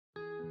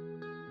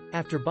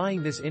After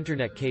buying this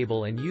internet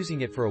cable and using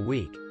it for a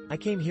week, I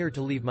came here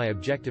to leave my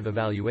objective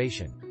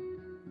evaluation.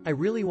 I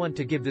really want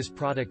to give this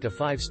product a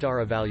 5-star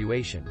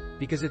evaluation,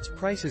 because its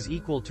price is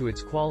equal to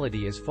its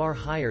quality is far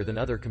higher than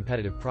other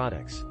competitive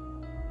products.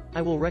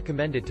 I will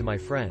recommend it to my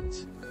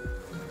friends.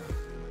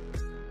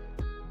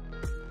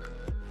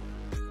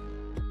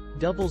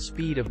 Double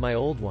speed of my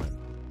old one.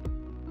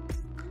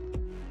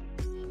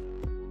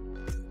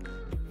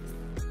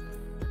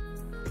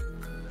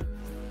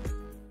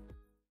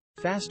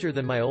 Faster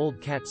than my old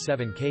Cat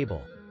 7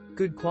 cable.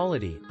 Good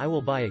quality, I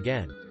will buy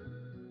again.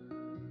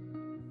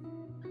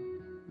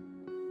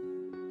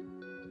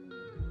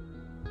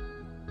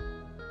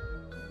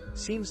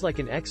 Seems like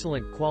an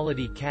excellent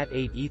quality Cat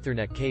 8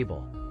 Ethernet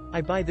cable. I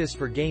buy this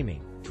for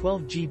gaming.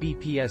 12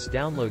 Gbps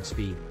download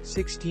speed,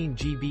 16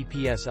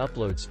 Gbps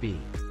upload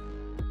speed.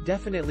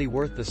 Definitely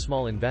worth the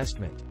small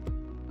investment.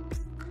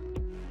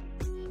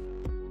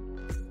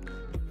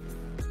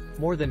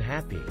 More than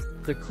happy.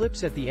 The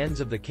clips at the ends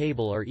of the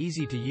cable are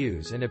easy to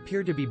use and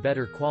appear to be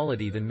better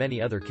quality than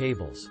many other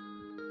cables.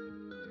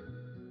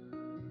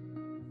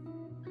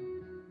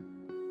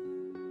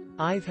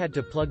 I've had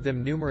to plug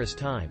them numerous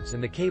times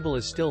and the cable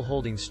is still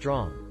holding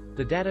strong.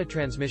 The data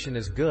transmission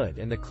is good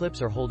and the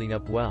clips are holding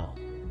up well.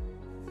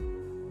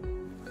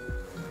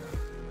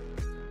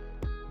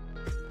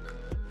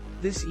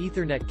 This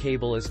Ethernet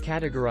cable is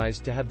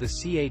categorized to have the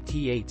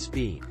Cat8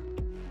 speed.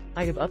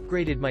 I have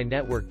upgraded my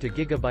network to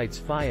Gigabytes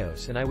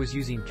Fios and I was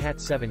using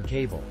Cat 7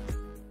 cable.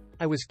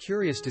 I was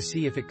curious to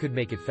see if it could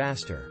make it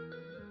faster.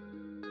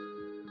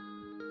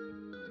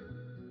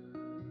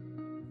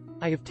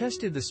 I have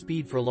tested the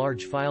speed for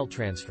large file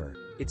transfer.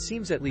 It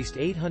seems at least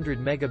 800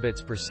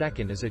 megabits per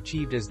second is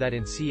achieved as that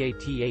in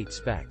Cat8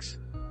 specs.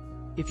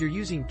 If you're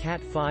using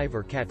Cat 5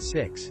 or Cat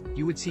 6,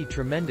 you would see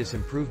tremendous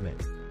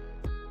improvement.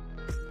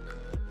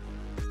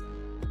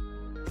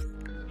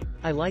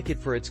 I like it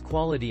for its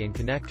quality and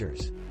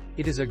connectors.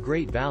 It is a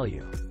great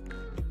value.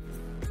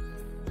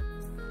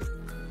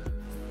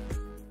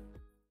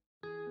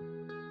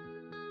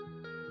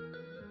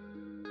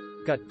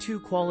 Got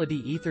 2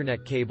 quality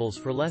Ethernet cables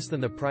for less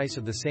than the price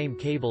of the same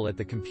cable at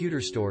the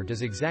computer store.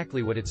 Does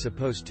exactly what it's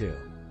supposed to.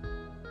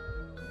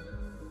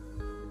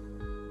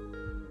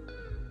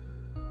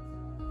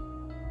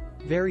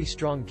 Very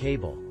strong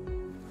cable.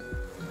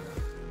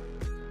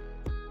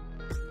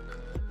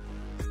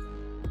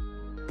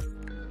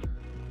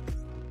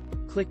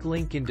 Click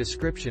link in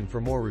description for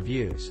more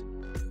reviews.